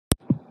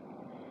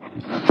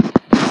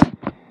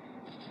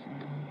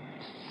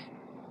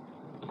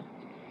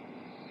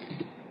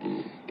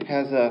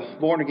As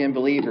born-again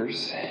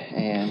believers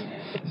and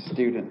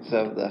students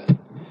of the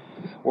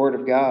Word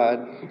of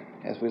God,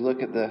 as we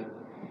look at the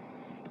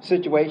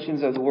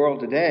situations of the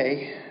world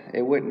today,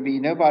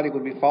 nobody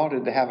would be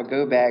faulted to have a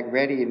go bag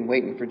ready and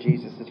waiting for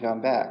Jesus to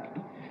come back.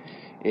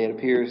 It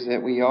appears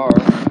that we are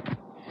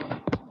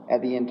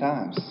at the end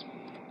times.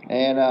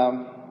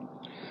 And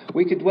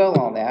we could dwell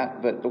on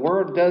that, but the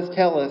Word does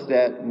tell us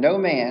that no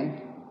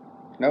man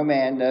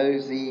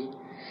knows the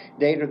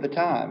date or the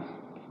time.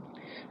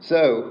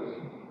 So,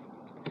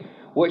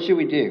 what should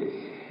we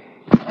do?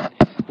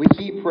 We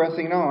keep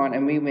pressing on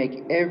and we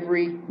make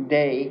every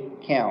day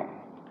count.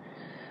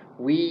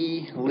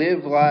 We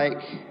live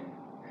like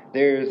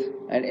there's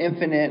an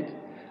infinite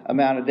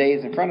amount of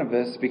days in front of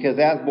us because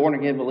as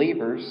born-again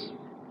believers,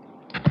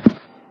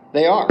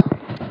 they are.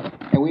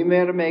 And we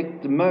better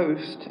make the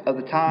most of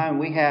the time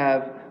we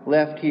have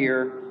left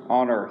here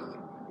on earth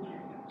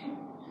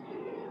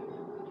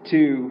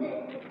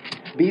to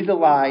be the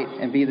light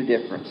and be the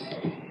difference.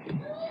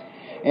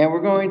 And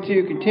we're going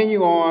to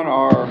continue on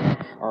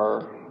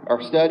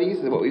our studies,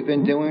 what we've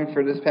been doing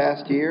for this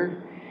past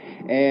year.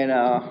 And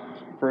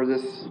for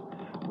this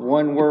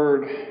one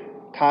word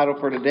title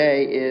for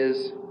today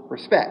is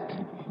respect.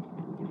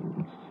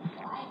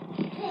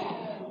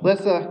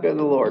 Let's go to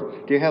the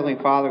Lord. Dear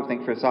Heavenly Father,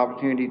 thank you for this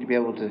opportunity to be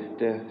able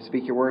to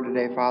speak your word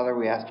today, Father.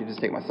 We ask you to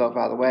take myself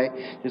out of the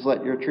way. Just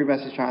let your true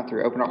message shine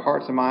through. Open our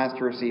hearts and minds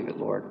to receive it,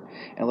 Lord.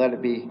 And let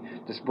it be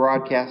just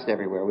broadcast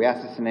everywhere. We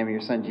ask this in the name of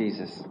your Son,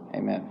 Jesus.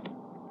 Amen.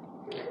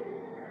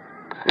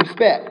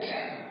 Respect.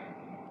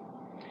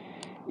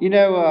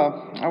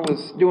 I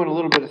was doing a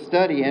little bit of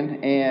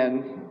studying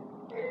and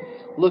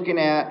looking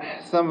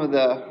at some of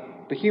the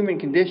human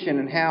condition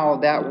and how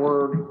that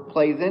word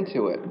plays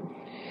into it.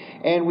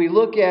 And we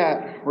look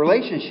at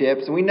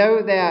relationships, and we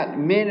know that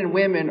men and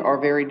women are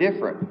very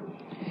different,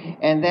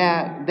 and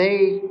that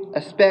they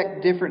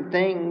expect different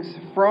things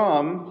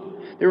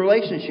from the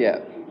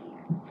relationship.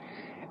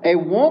 A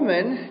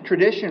woman,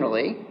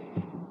 traditionally,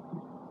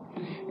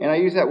 and I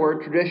use that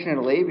word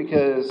traditionally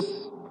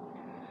because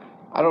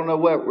I don't know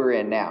what we're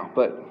in now,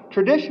 but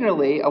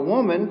traditionally, a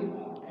woman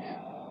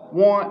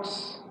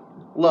wants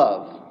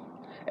love.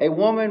 A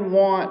woman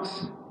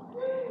wants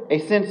a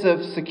sense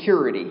of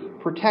security,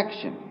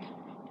 protection.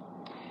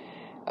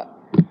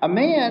 A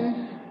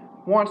man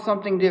wants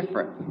something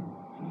different.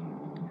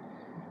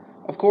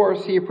 Of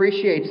course, he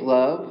appreciates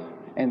love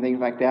and things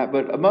like that,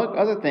 but among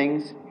other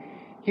things,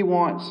 he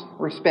wants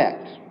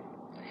respect.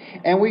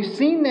 And we've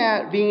seen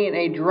that being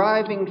a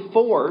driving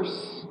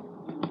force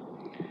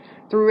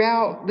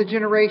throughout the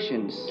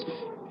generations.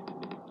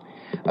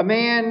 A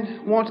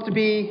man wants to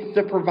be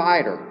the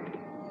provider.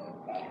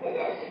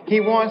 He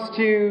wants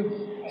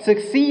to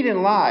succeed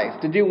in life,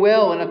 to do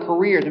well in a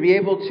career, to be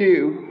able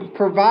to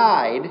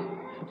provide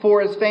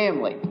for his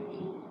family,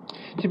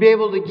 to be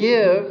able to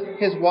give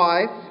his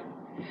wife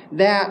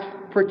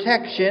that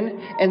protection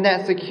and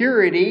that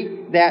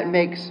security that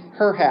makes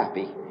her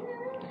happy,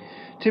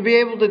 to be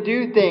able to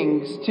do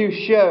things to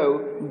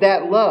show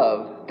that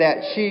love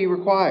that she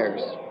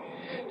requires,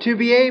 to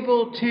be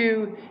able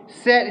to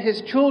set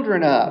his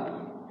children up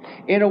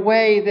in a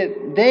way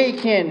that they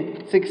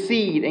can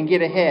succeed and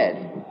get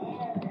ahead.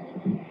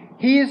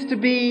 He is to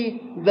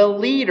be the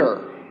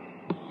leader.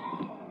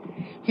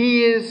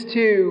 He is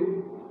to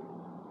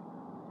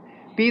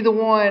be the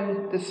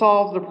one that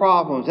solves the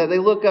problems that they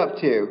look up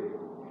to.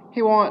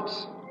 He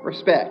wants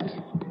respect.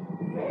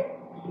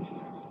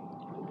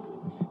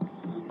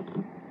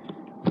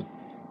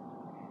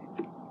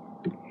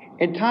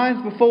 In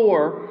times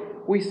before,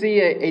 we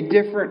see a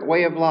different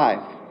way of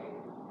life.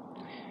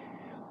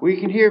 We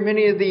can hear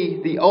many of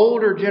the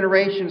older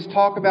generations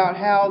talk about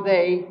how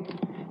they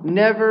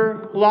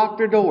never locked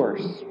their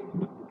doors.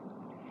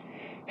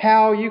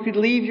 How you could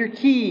leave your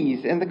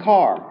keys in the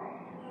car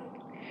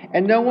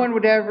and no one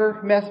would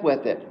ever mess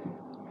with it.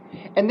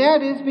 And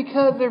that is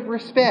because of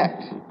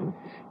respect.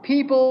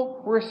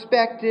 People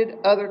respected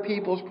other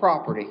people's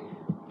property.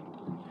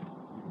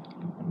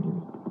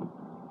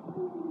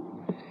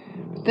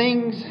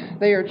 Things,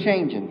 they are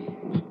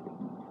changing.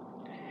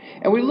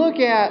 And we look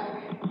at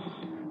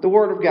the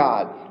Word of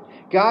God.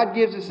 God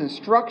gives us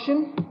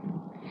instruction,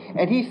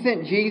 and He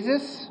sent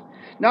Jesus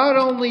not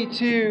only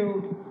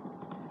to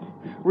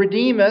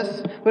redeem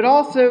us, but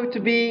also to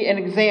be an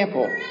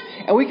example.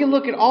 And we can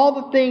look at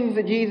all the things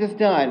that Jesus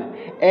done.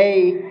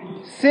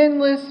 A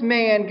sinless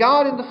man,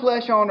 God in the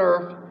flesh on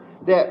earth,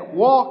 that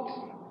walked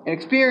and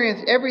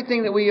experienced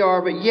everything that we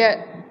are, but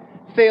yet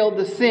failed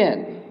to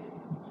sin.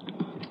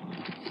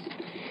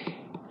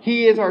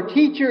 He is our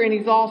teacher, and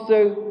He's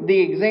also the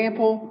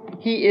example.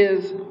 He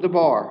is the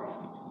bar.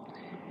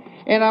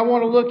 And I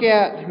want to look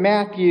at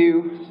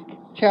Matthew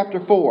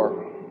chapter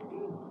 4.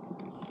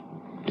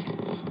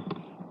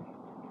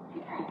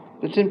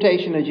 The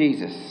temptation of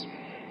Jesus.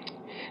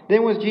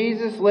 Then was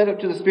Jesus led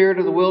up to the Spirit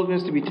of the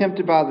wilderness to be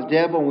tempted by the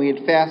devil, and we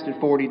had fasted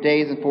 40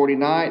 days and 40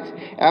 nights.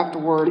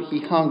 Afterward he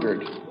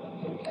hungered.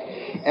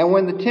 And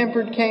when the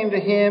tempter came to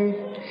him,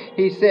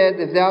 he said,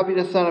 If thou be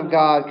the Son of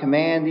God,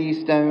 command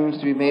these stones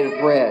to be made of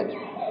bread.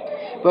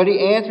 But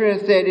he answered and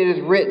said, It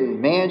is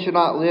written, Man shall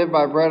not live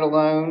by bread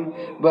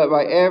alone, but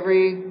by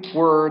every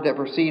word that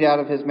proceed out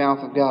of his mouth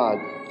of God.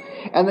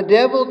 And the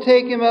devil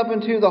take him up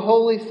into the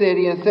holy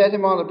city, and set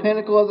him on the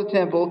pinnacle of the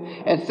temple,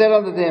 and said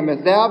unto them,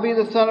 If thou be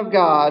the Son of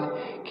God,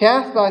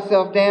 cast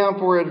thyself down,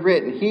 for it is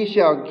written, He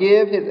shall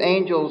give his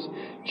angels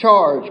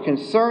charge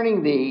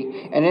concerning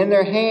thee, and in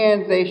their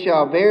hands they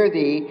shall bear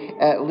thee,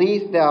 at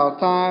least thou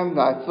time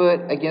thy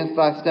foot against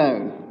thy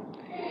stone.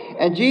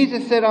 And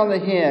Jesus said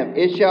unto him,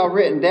 It shall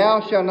written,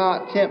 Thou shalt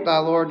not tempt thy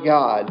Lord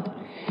God.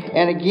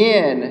 And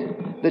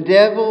again the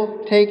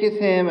devil taketh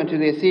him unto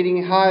the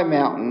exceeding high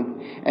mountain,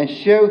 and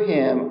show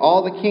him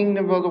all the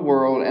kingdom of the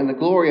world and the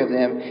glory of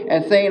them,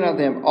 and saying unto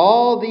them,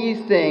 All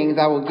these things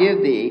I will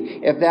give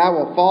thee, if thou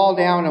wilt fall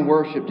down and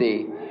worship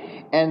thee.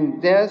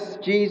 And thus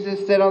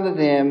Jesus said unto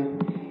them,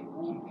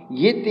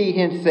 Get thee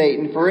hence,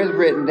 Satan, for it is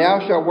written,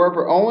 Thou shalt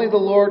worship only the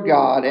Lord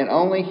God, and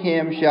only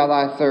him shalt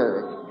thou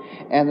serve.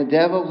 And the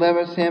devil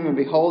left him, and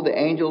behold, the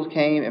angels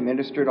came and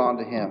ministered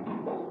unto him.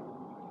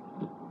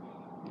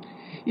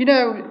 You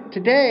know,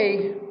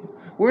 today,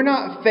 we're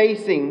not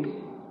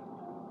facing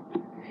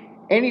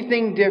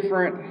anything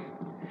different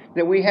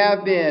than we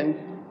have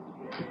been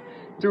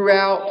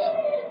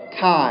throughout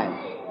time.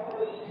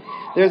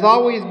 There's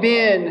always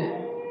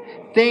been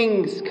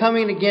things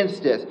coming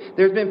against us.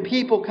 There's been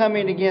people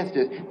coming against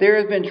us. There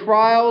has been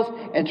trials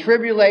and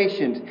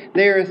tribulations.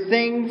 There are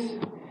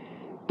things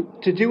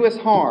to do us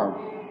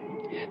harm.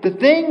 The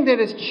thing that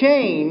has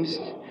changed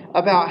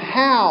about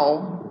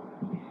how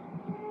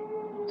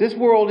this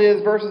world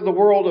is versus the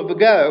world of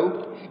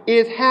ago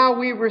is how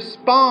we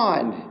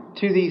respond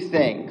to these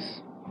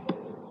things.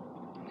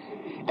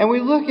 And we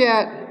look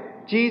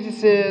at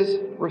Jesus'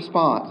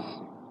 response.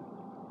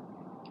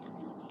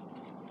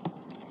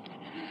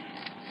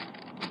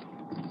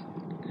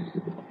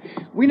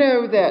 We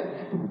know that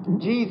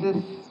Jesus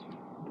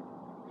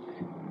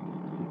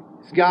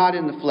is God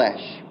in the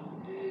flesh.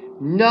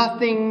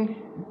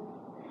 Nothing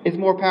is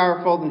more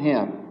powerful than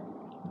Him.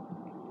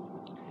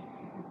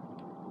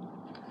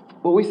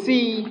 But we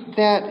see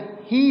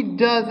that He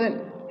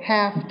doesn't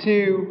have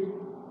to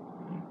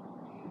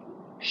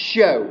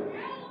show.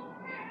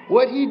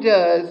 What He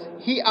does,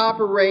 He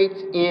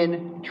operates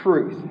in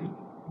truth.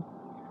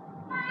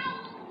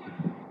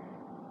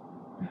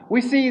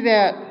 We see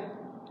that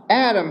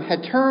Adam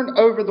had turned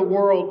over the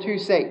world to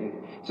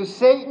Satan. So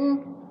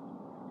Satan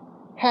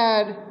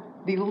had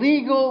the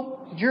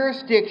legal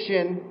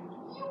jurisdiction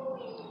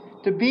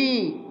to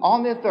be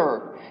on this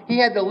earth. He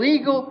had the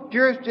legal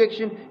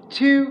jurisdiction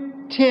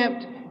to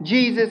tempt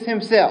Jesus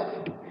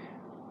Himself.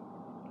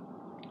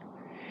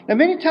 Now,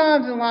 many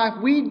times in life,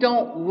 we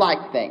don't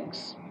like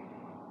things.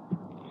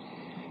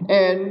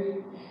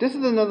 And this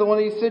is another one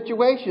of these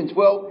situations.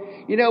 Well,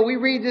 you know, we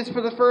read this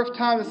for the first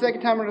time, the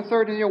second time, or the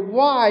third, and you know,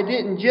 why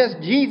didn't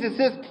just Jesus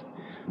just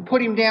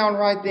put him down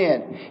right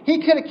then?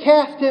 He could have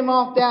cast him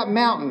off that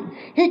mountain.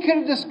 He could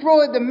have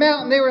destroyed the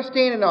mountain they were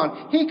standing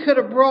on. He could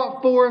have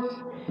brought forth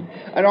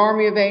an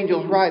army of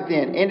angels right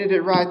then, ended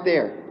it right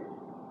there.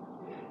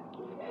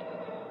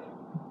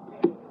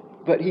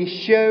 But He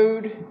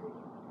showed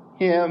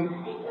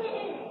him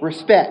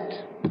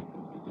respect.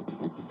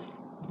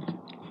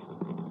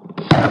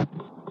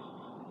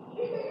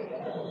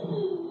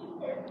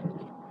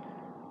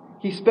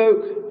 He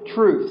spoke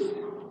truth.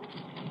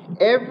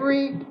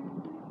 Everything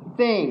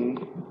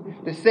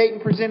that Satan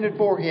presented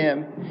for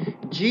him,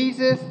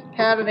 Jesus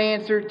had an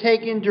answer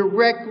taken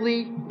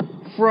directly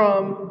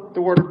from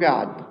the Word of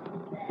God.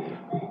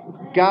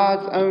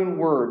 God's own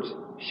words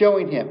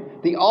showing him.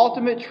 The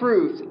ultimate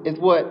truth is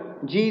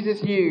what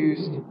Jesus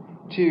used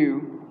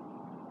to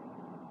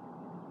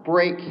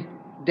break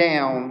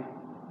down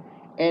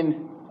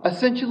and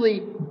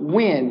essentially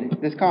win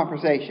this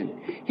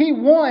conversation. He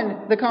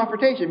won the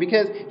confrontation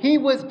because he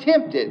was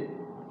tempted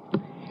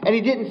and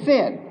he didn't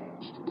sin.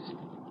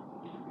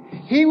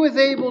 He was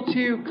able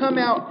to come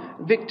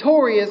out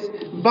victorious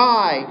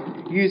by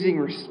using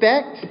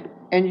respect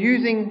and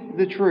using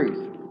the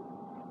truth.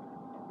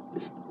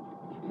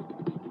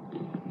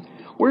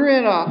 We're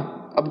in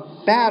a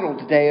battle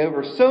today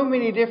over so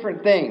many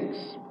different things.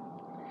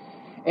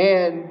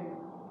 And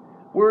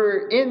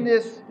we're in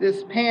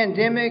this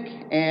pandemic,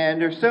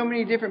 and there's so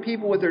many different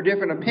people with their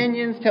different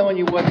opinions telling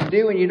you what to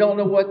do, and you don't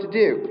know what to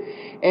do.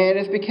 And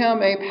it's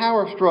become a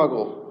power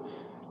struggle.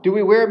 Do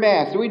we wear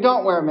masks? Do we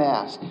don't wear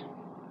masks?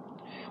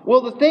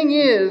 Well, the thing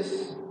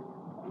is,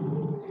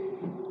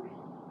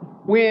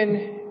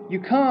 when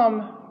you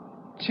come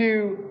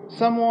to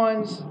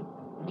someone's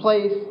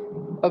place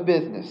of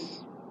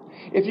business,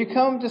 if you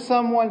come to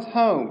someone's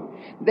home,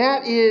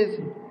 that is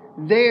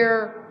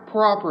their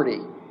property.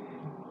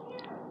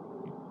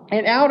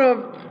 And out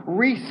of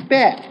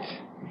respect,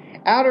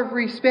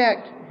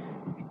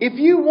 if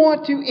you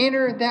want to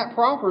enter that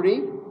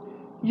property,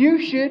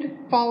 you should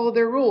follow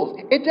their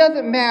rules. It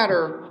doesn't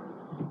matter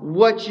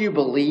what you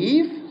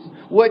believe,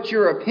 what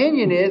your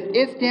opinion is,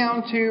 it's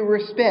down to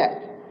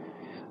respect.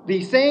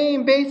 the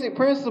same basic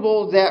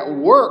principles that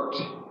worked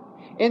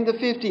in the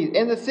 50s,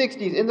 in the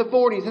 60s, in the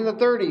 40s, in the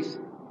 30s,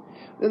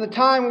 in the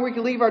time when we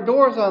could leave our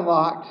doors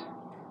unlocked,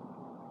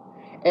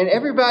 and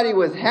everybody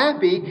was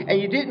happy, and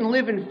you didn't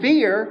live in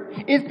fear,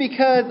 is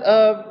because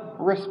of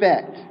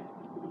respect.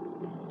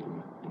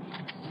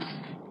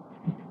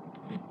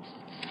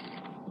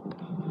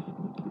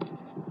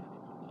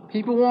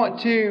 People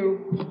want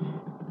to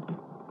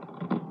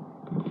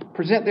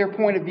present their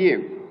point of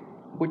view,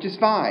 which is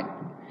fine.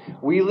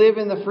 We live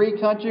in the free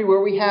country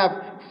where we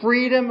have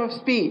freedom of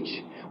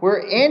speech,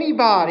 where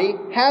anybody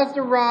has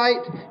the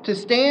right to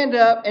stand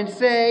up and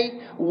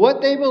say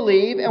what they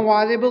believe and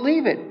why they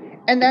believe it.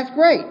 And that's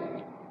great.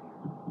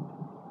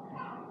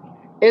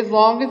 As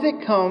long as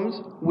it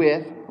comes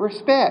with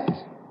respect.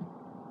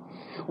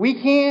 We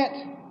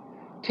can't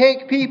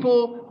take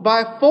people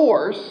by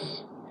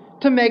force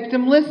to make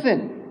them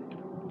listen.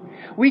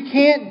 We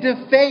can't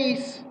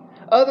deface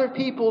other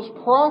people's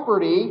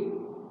property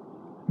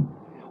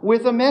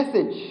with a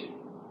message.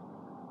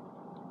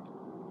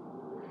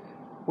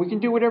 We can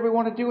do whatever we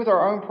want to do with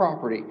our own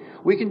property.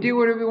 We can do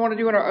whatever we want to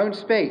do in our own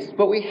space.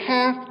 But we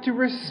have to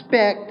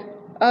respect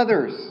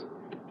others.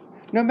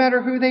 No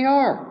matter who they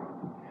are.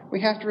 We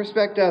have to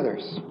respect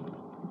others.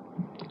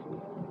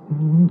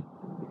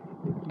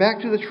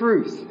 Back to the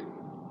truth.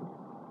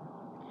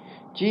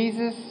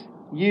 Jesus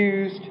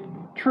used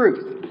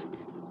truth.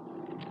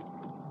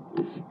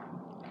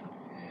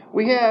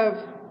 We have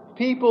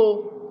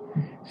people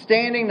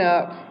standing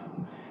up.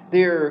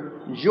 They're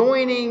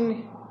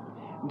joining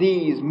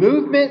these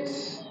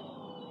movements,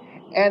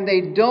 and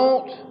they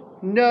don't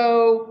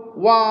know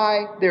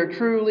why they're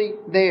truly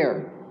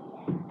there.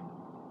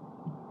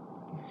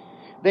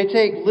 They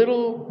take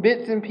little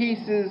bits and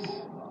pieces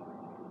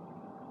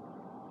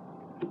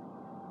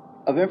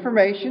of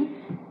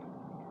information.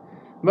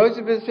 Most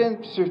of it's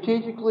been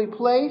strategically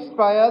placed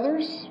by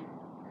others.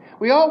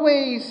 We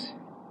always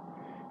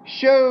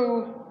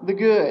show the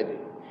good.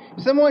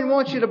 If someone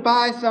wants you to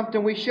buy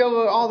something, we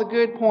show all the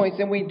good points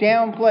and we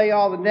downplay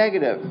all the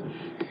negative.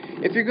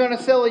 If you're going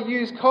to sell a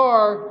used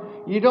car,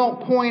 you don't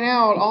point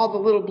out all the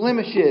little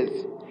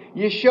blemishes.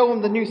 You show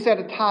them the new set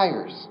of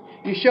tires.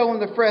 You show them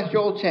the fresh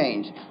oil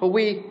change. But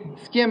we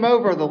skim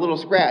over the little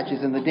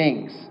scratches and the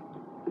dings.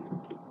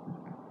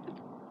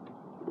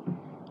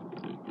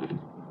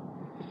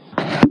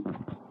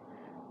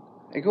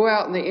 They go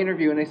out in the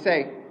interview and they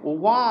say, well,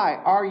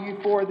 why are you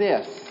for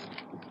this?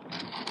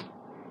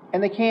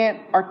 And they can't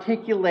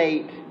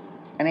articulate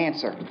an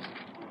answer.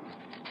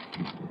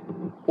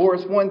 Or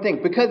it's one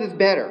thing, because it's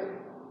better.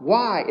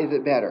 Why is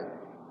it better?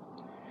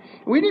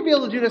 We need to be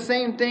able to do the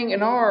same thing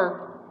in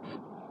our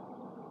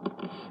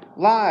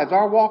lives,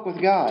 our walk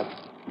with God.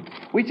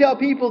 We tell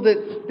people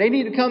that they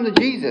need to come to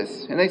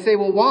Jesus. And they say,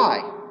 well,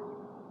 why?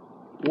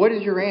 What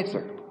is your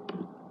answer?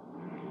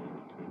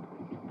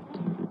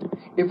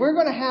 If we're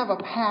going to have a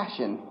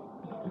passion,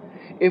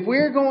 if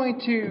we're going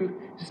to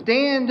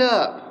stand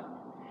up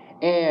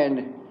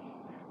and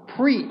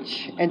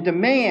preach and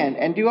demand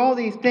and do all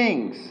these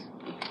things,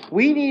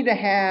 we need to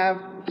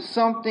have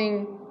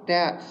something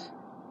that's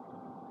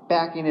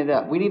backing it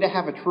up. We need to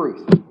have a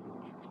truth.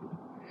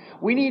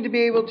 We need to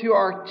be able to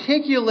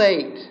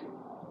articulate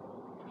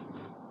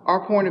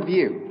our point of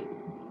view.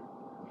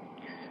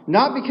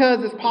 Not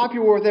because it's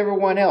popular with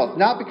everyone else.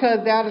 Not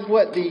because that is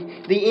what the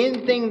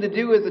in thing to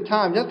do at the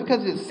time. Just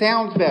because it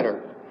sounds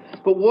better.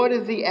 But what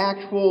is the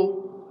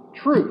actual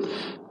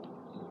truth?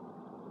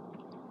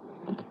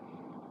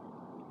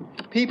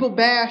 People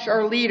bash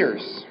our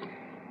leaders.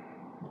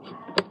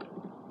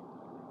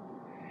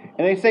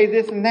 And they say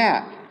this and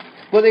that.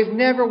 But they've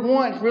never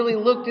once really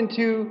looked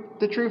into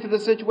the truth of the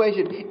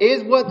situation.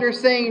 Is what they're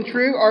saying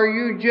true? Or are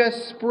you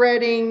just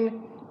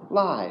spreading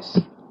lies?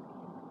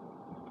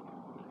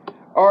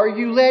 Are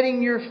you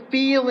letting your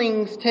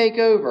feelings take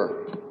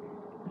over?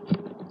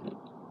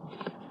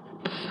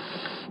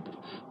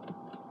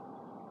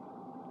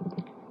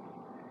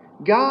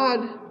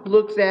 God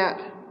looks at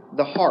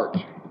the heart.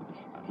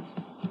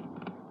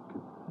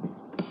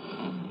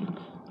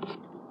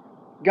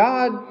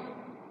 God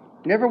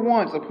never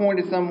once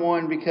appointed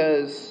someone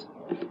because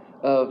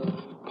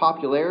of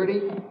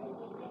popularity,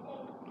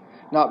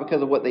 not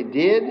because of what they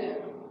did.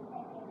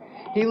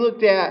 He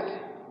looked at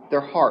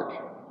their heart.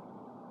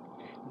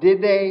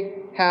 Did they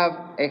have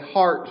a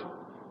heart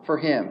for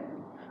Him?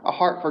 A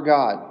heart for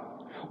God?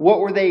 What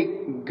were they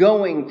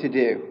going to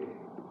do?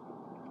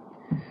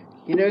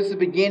 He knows the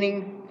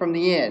beginning from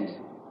the end.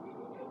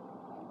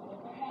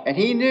 And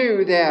He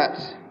knew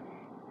that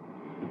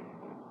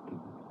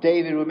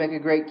David would make a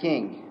great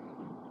king.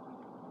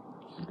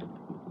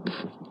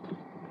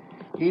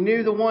 He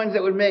knew the ones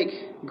that would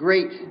make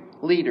great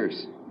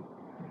leaders,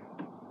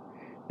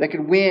 that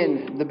could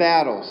win the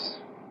battles.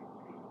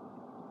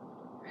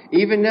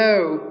 Even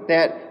though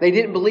that they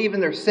didn't believe in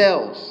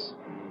themselves,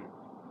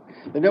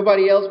 that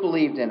nobody else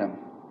believed in them,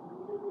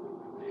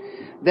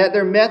 that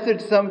their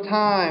method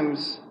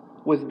sometimes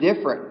was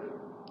different,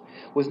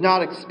 was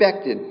not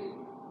expected.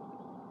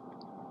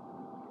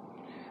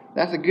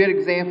 That's a good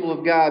example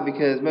of God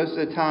because most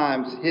of the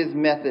times His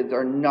methods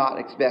are not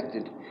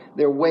expected.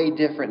 They're way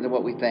different than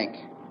what we think.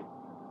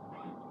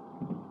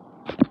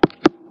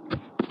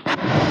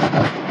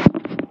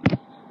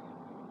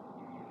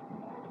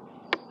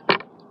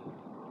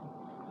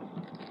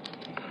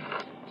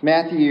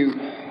 Matthew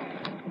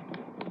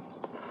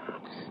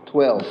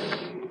 12.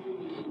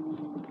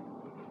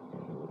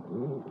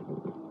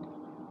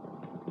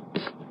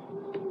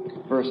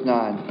 Verse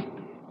 9.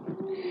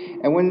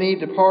 And when he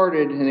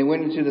departed, and they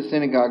went into the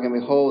synagogue, and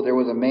behold, there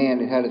was a man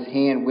who had his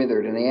hand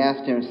withered. And they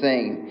asked him,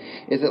 saying,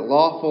 Is it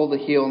lawful to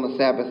heal on the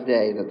Sabbath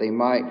day? That they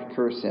might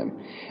curse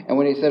him. And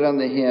when he said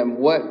unto him,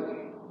 What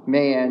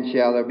man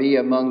shall there be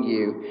among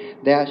you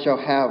that shall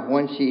have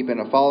one sheep,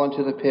 and fall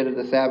into the pit of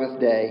the Sabbath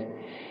day,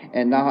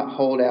 and not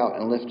hold out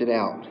and lift it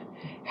out?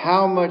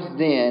 How much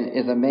then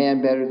is a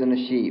man better than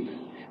a sheep?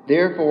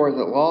 Therefore is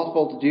it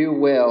lawful to do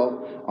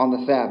well on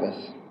the Sabbath.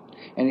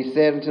 And he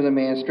said unto the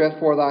man, Stretch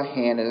forth thy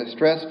hand. And it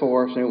stretched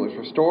forth, and it was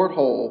restored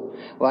whole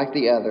like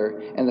the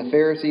other. And the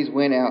Pharisees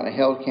went out and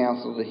held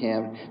counsel to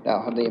him,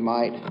 that they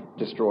might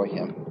destroy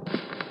him.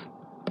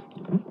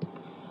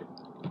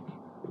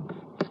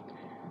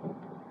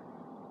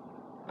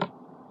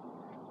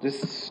 This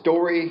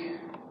story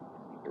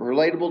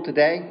relatable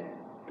today,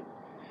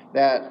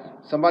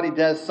 that somebody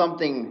does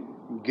something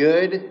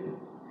good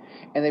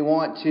and they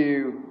want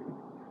to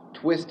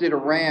twist it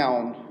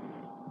around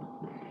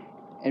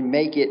and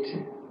make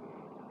it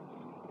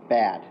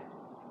bad.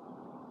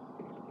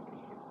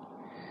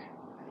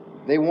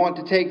 They want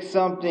to take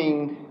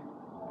something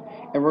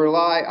and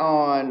rely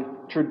on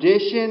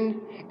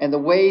tradition and the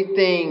way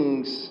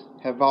things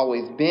have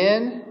always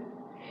been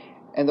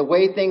and the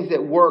way things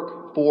that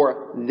work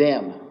for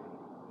them.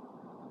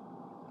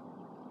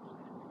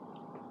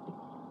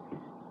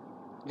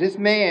 This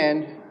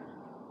man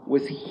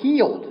was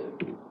healed.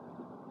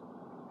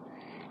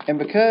 And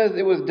because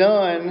it was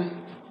done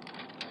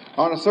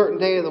on a certain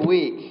day of the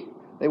week,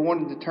 they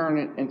wanted to turn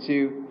it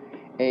into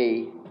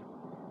a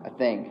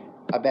thing,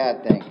 a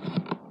bad thing.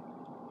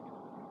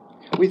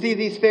 We see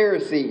these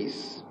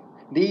Pharisees,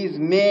 these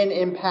men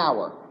in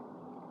power,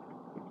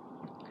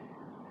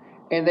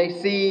 and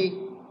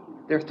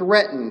they're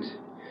threatened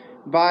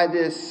by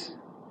this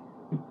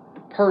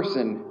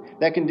person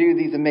that can do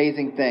these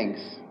amazing things.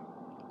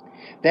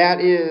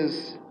 That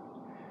is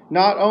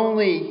not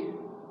only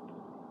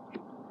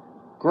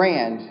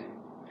grand,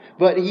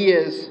 but he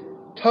is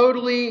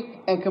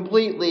totally and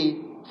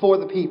completely for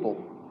the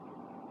people.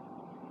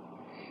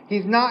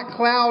 He's not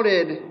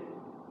clouded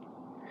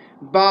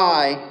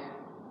by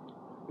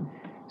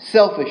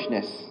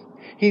selfishness.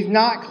 He's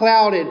not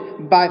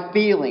clouded by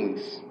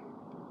feelings.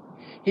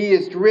 He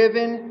is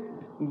driven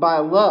by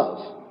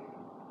love.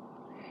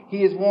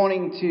 He is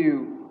wanting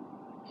to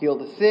heal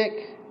the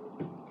sick,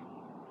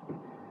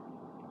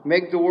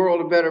 make the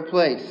world a better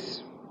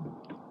place,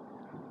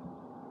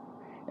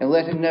 and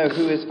let him know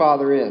who his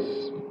Father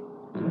is.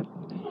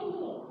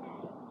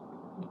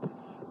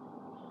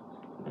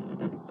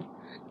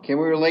 Can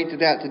we relate to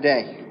that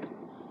today?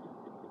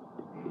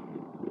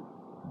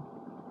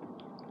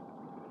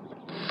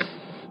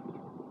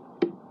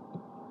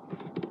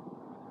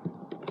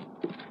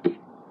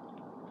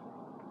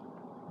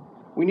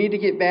 We need to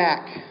get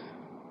back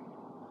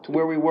to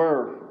where we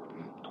were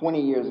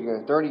 20 years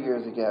ago, 30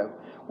 years ago,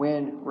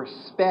 when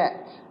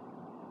respect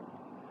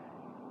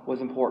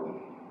was important.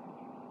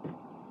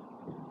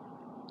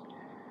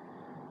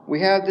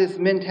 We have this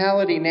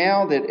mentality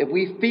now that if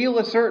we feel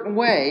a certain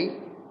way,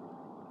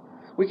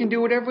 we can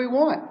do whatever we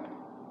want.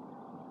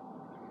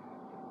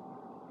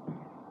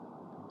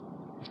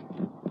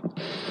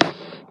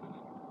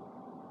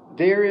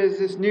 There is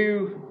this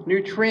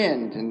new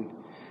trend, and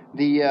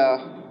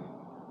the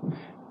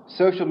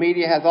social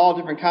media has all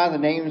different kinds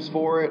of names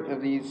for it,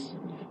 of these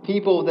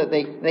people that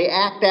they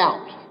act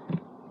out.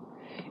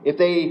 If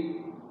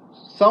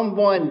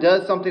someone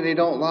does something they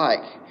don't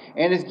like,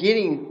 and it's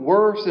getting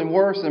worse and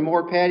worse and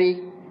more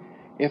petty,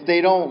 if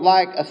they don't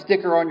like a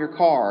sticker on your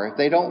car, if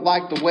they don't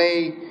like the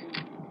way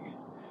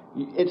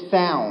it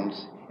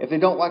sounds, if they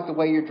don't like the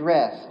way you're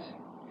dressed,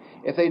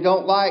 if they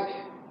don't like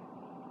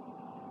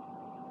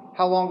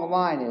how long the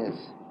line is,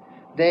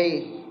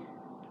 they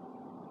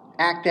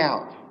act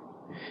out.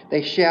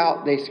 They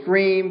shout, they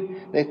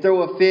scream, they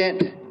throw a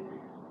fit,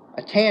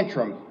 a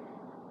tantrum.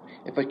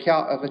 If a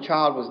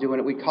child was doing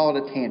it, we'd call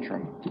it a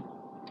tantrum.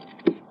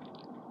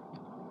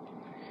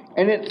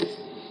 And it's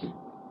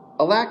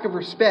a lack of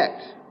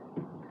respect.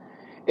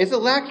 It's a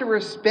lack of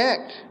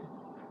respect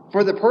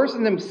for the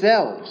person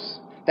themselves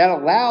that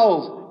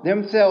allows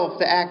themselves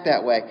to act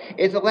that way.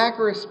 It's a lack of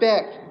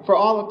respect for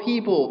all the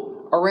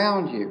people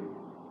around you.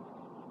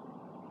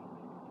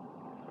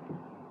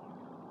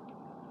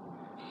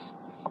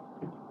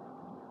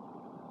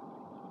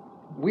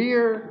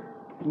 We're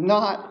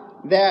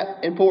not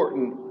that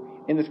important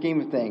in the scheme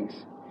of things.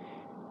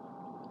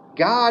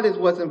 God is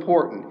what's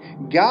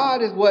important.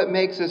 God is what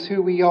makes us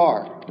who we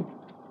are.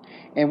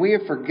 And we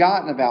have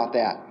forgotten about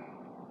that.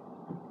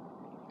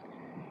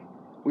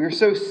 We are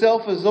so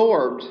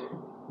self-absorbed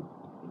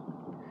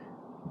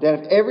that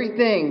if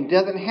everything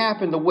doesn't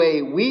happen the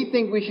way we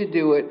think we should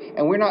do it,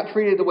 and we're not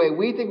treated the way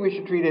we think we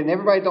should treat it, and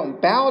everybody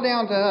don't bow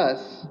down to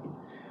us,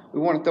 we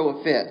want to throw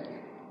a fit.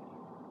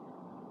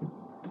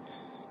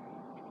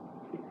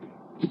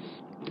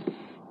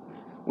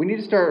 We need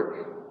to start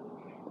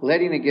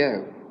letting it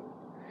go.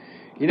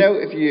 You know,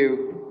 if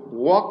you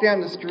walk down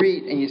the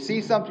street and you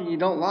see something you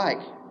don't like,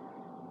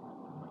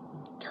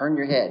 turn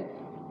your head.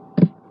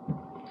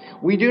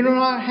 We do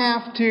not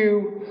have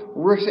to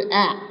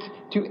react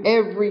to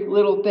every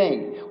little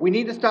thing. We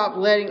need to stop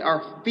letting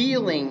our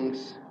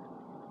feelings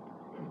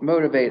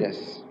motivate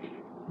us.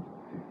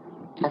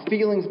 Our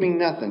feelings mean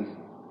nothing.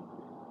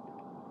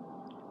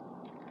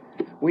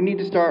 We need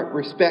to start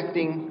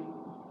respecting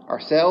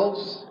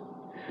ourselves,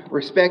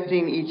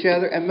 respecting each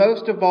other, and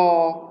most of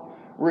all,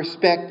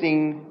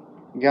 respecting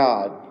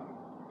God.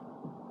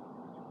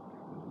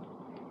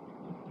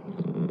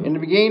 In the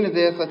beginning of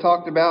this, I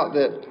talked about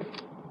that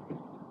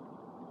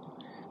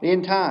the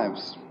end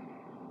times.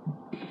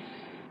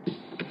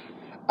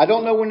 I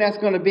don't know when that's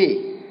going to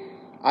be.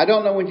 I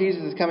don't know when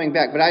Jesus is coming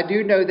back, but I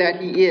do know that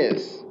He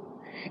is.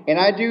 And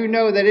I do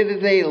know that it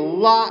is a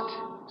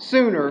lot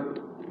sooner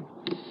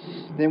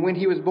than when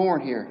He was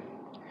born here.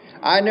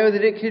 I know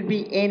that it could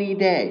be any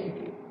day.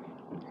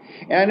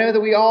 And I know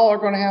that we all are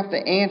going to have to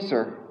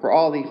answer for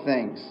all these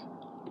things.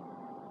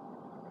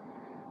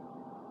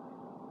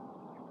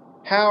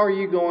 How are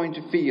you going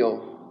to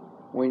feel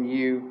when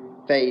you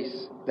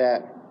face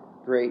that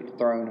great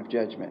throne of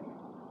judgment?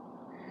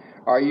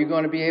 Are you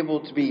going to be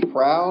able to be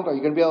proud? Are you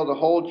going to be able to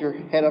hold your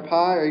head up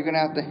high? Or are you going to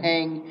have to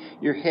hang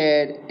your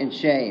head in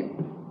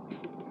shame?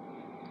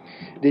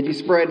 Did you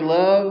spread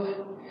love?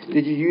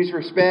 Did you use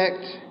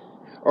respect?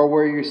 Or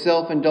were you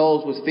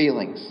self-indulged with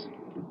feelings?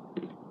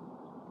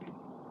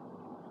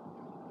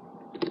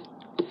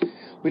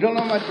 We don't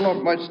know how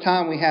much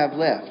time we have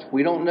left.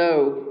 We don't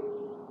know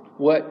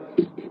what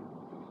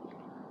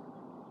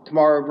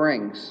tomorrow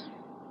brings.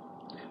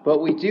 But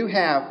we do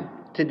have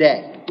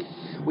today.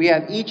 We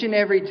have each and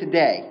every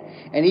today.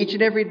 And each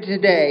and every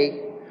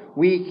today,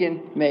 we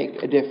can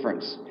make a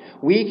difference.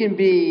 We can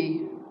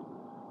be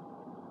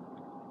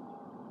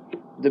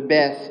the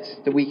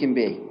best that we can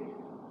be.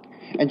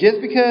 And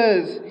just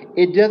because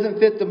it doesn't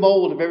fit the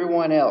mold of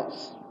everyone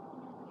else,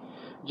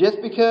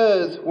 just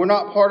because we're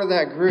not part of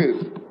that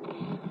group,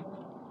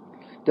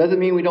 doesn't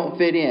mean we don't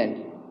fit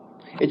in.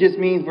 It just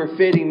means we're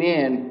fitting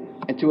in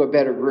into a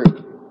better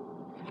group.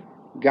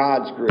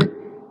 God's group.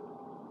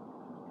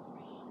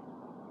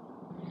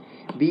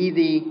 Be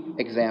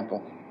the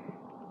example.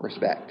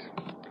 Respect.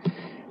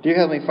 Dear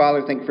Heavenly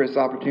Father, thank you for this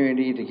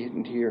opportunity to get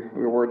into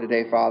your word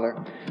today,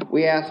 Father.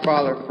 We ask,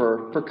 Father,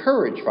 for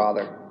courage,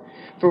 Father.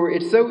 For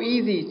it's so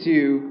easy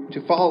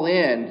to fall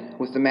in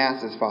with the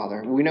masses,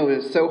 Father. We know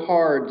it's so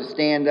hard to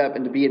stand up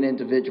and to be an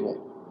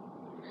individual.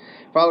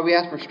 Father, we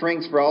ask for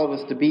strength for all of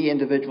us to be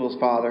individuals,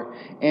 Father,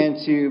 and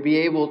to be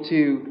able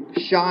to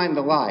shine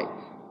the light.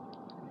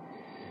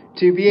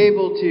 To be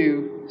able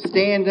to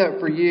stand up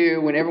for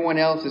you when everyone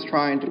else is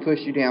trying to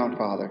push you down,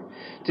 Father.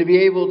 To be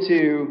able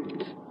to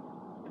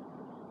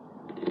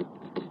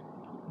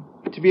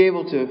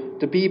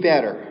be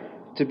better.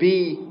 To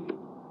be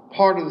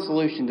part of the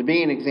solution. To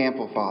be an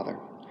example, Father.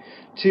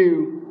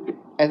 To,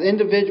 as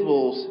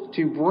individuals,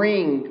 to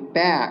bring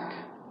back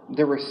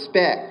the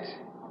respect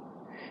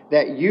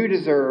that you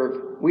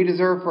deserve, we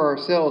deserve for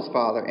ourselves,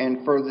 Father,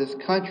 and for this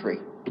country.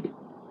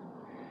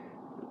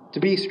 To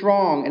be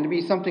strong and to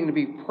be something to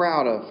be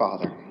proud of,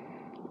 Father.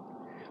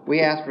 We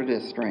ask for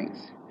this strength.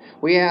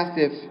 We ask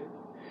if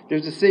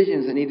there's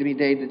decisions that need to be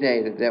made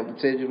today, that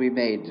decisions we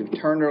made to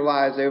turn their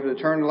lives over, to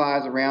turn their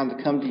lives around,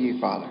 to come to you,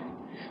 Father.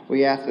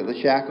 We ask that the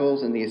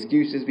shackles and the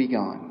excuses be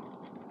gone.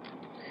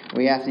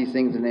 We ask these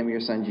things in the name of your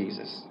Son,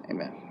 Jesus.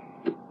 Amen.